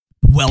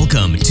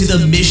Welcome to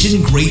the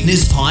Mission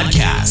Greatness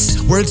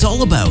Podcast, where it's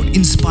all about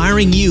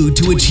inspiring you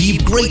to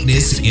achieve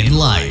greatness in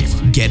life.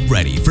 Get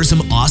ready for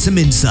some awesome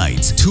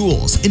insights,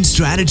 tools, and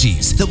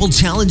strategies that will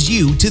challenge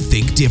you to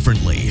think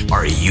differently.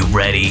 Are you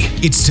ready?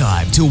 It's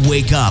time to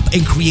wake up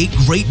and create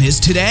greatness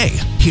today.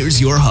 Here's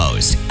your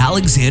host,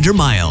 Alexander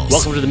Miles.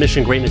 Welcome to the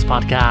Mission Greatness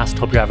Podcast.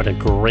 Hope you're having a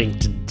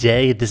great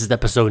day. This is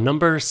episode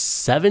number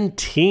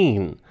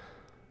 17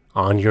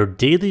 on your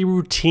daily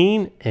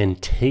routine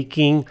and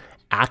taking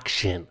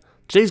action.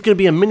 Today's going to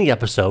be a mini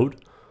episode.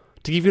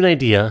 To give you an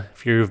idea,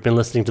 if you've been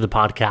listening to the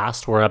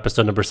podcast, we're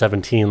episode number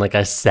 17, like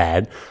I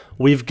said,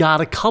 we've got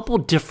a couple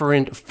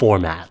different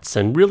formats.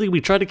 And really,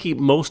 we try to keep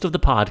most of the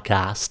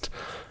podcast,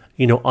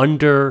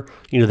 under,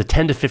 the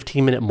 10 to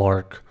 15 minute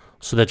mark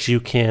so that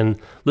you can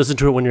listen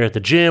to it when you're at the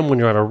gym, when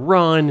you're on a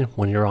run,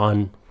 when you're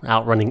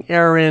out running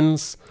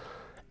errands,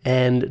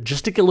 and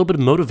just to get a little bit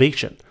of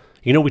motivation.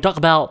 We talk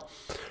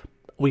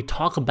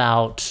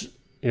about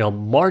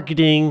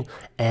marketing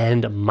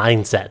and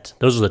mindset.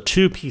 Those are the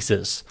two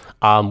pieces.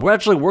 We're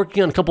actually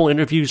working on a couple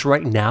interviews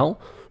right now,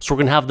 so we're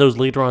going to have those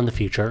later on in the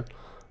future.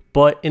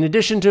 But in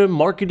addition to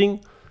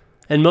marketing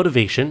and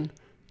motivation,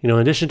 in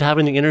addition to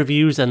having the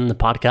interviews and the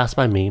podcast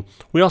by me,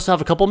 we also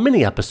have a couple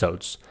mini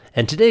episodes.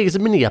 And today is a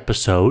mini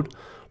episode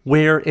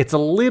where it's a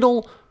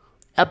little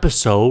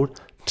episode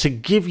to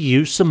give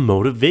you some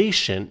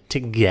motivation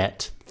to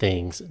get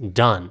things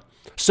done.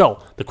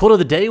 So the quote of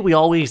the day we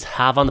always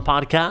have on the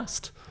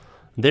podcast: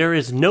 there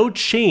is no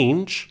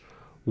change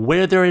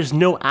where there is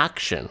no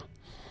action.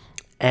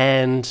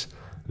 And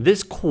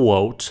this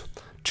quote,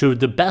 to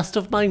the best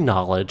of my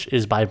knowledge,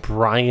 is by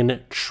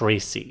Brian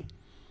Tracy.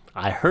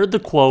 I heard the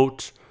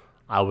quote.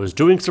 I was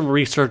doing some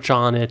research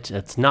on it.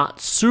 It's not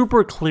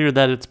super clear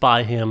that it's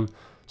by him.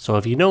 So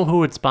if you know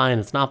who it's by and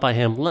it's not by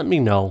him, let me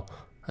know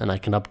and I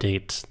can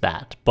update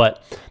that.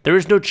 But there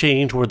is no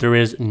change where there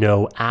is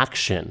no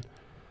action.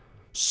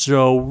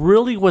 So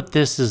really what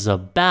this is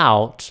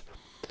about,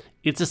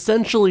 it's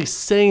essentially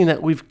saying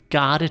that we've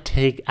got to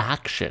take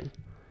action.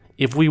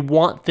 If we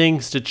want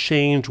things to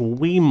change,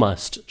 we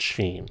must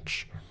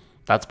change.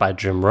 That's by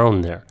Jim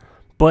Rohn there.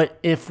 But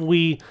if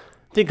we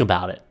think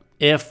about it,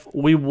 if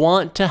we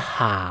want to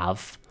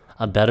have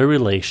a better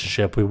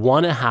relationship, we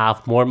want to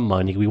have more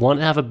money, we want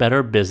to have a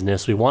better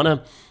business, we want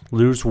to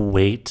lose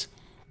weight,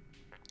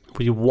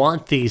 we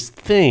want these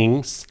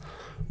things,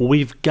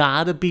 we've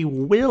got to be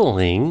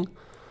willing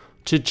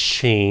to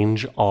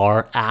change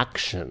our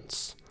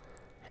actions.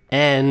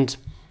 And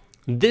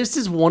this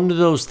is one of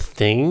those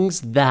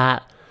things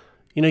that,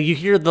 you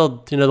hear the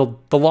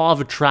law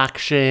of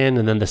attraction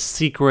and then The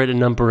Secret a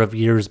number of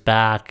years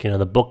back,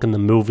 the book and the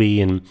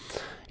movie, and,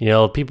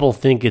 people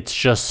think it's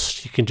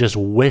just, you can just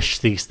wish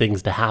these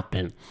things to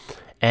happen.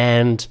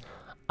 And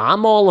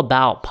I'm all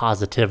about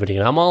positivity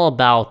and I'm all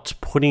about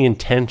putting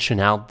intention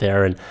out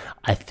there. And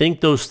I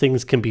think those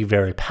things can be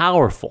very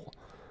powerful,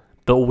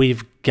 but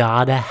we've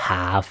got to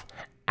have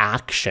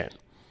action.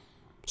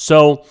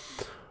 So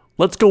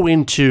let's go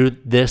into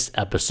this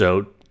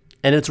episode,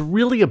 and it's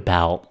really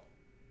about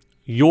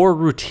your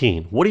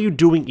routine. What are you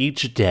doing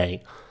each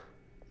day,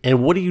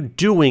 and what are you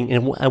doing,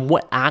 and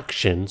what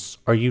actions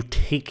are you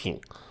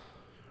taking?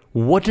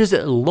 What does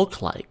it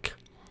look like?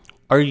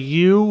 Are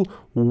you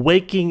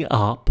waking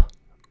up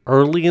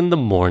early in the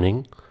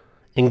morning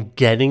and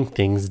getting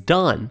things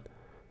done?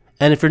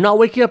 And if you're not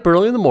waking up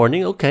early in the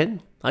morning, okay,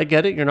 I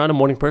get it. You're not a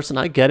morning person.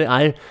 I get it.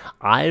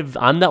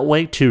 I'm that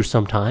way too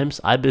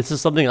sometimes. This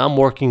is something I'm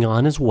working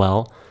on as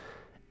well.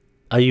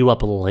 Are you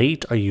up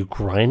late? Are you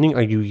grinding?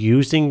 Are you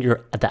using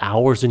the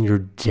hours in your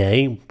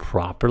day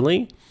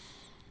properly?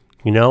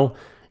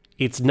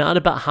 It's not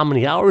about how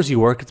many hours you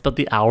work. It's about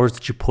the hours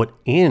that you put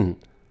in.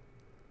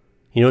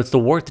 It's the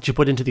work that you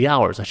put into the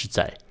hours, I should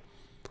say.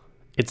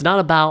 It's not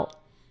about,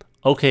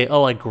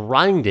 I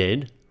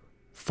grinded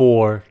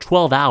for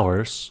 12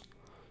 hours.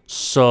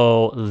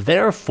 So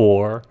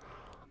therefore,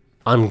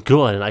 I'm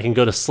good and I can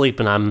go to sleep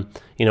and I'm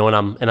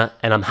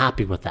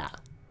happy with that.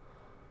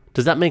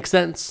 Does that make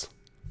sense?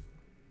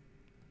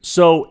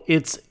 So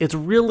it's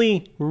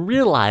really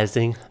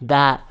realizing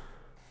that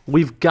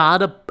we've got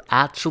to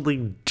actually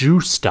do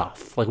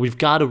stuff. Like we've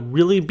got to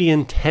really be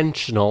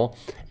intentional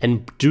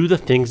and do the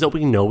things that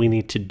we know we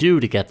need to do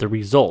to get the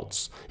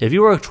results. If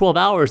you work 12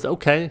 hours,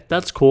 okay,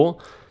 that's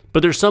cool.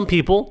 But there's some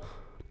people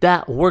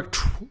that work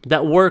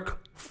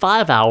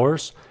 5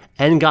 hours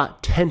and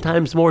got 10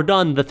 times more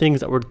done the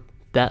things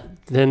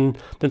than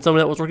someone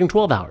that was working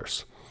 12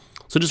 hours.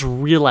 So just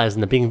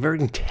realizing that, being very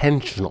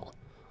intentional,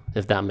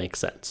 if that makes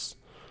sense.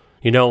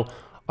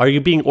 Are you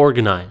being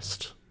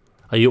organized?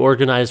 Are you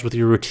organized with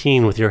your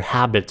routine, with your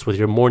habits, with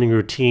your morning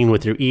routine,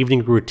 with your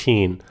evening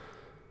routine?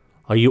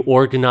 Are you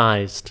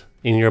organized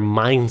in your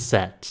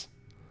mindset?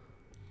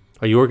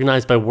 Are you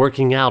organized by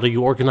working out? Are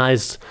you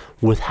organized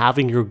with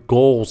having your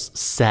goals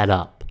set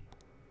up?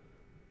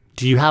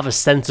 Do you have a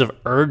sense of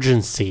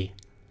urgency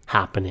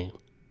happening?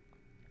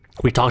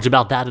 We talked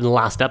about that in the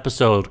last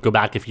episode. Go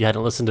back if you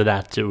hadn't listened to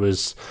that. It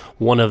was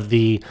one of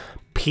the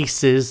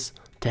pieces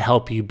to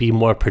help you be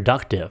more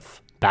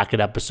productive back at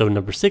episode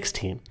number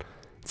 16.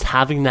 It's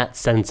having that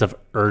sense of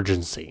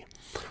urgency.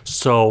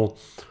 So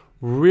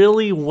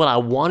really what I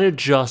want to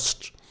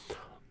just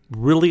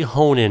really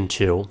hone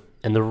into,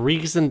 and the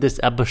reason this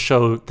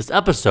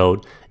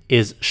episode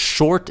is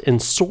short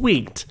and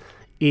sweet,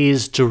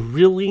 is to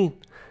really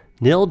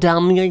nail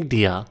down the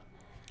idea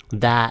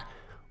that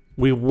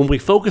when we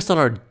focus on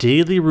our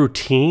daily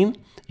routine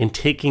and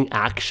taking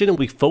action, and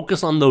we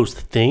focus on those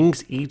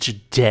things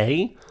each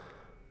day,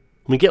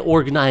 we get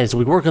organized,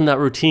 we work on that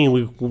routine,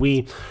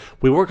 we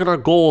work on our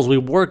goals, we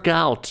work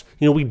out,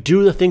 we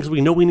do the things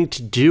we know we need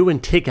to do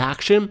and take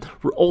action,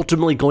 we're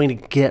ultimately going to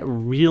get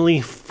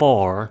really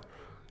far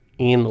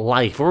in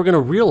life. We're going to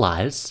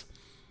realize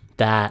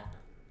that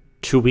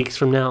 2 weeks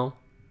from now,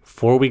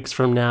 4 weeks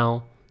from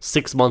now,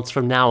 6 months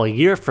from now, a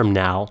year from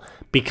now,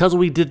 because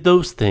we did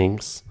those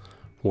things,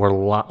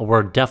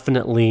 we're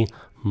definitely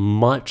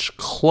much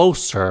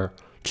closer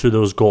to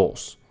those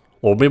goals.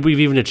 Or maybe we've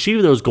even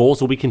achieved those goals,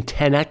 so we can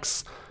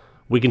 10x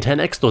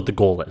what the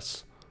goal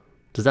is.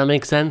 Does that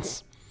make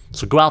sense?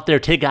 So go out there,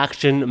 take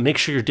action, make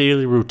sure your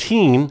daily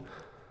routine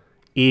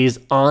is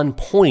on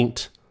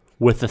point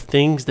with the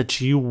things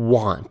that you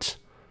want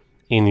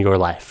in your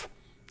life.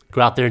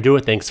 Go out there and do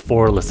it. Thanks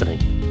for listening.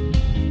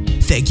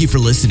 Thank you for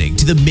listening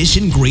to the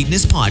Mission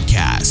Greatness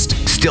Podcast.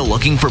 Still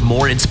looking for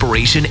more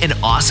inspiration and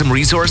awesome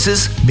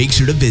resources? Make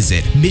sure to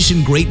visit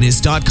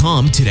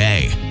missiongreatness.com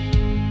today.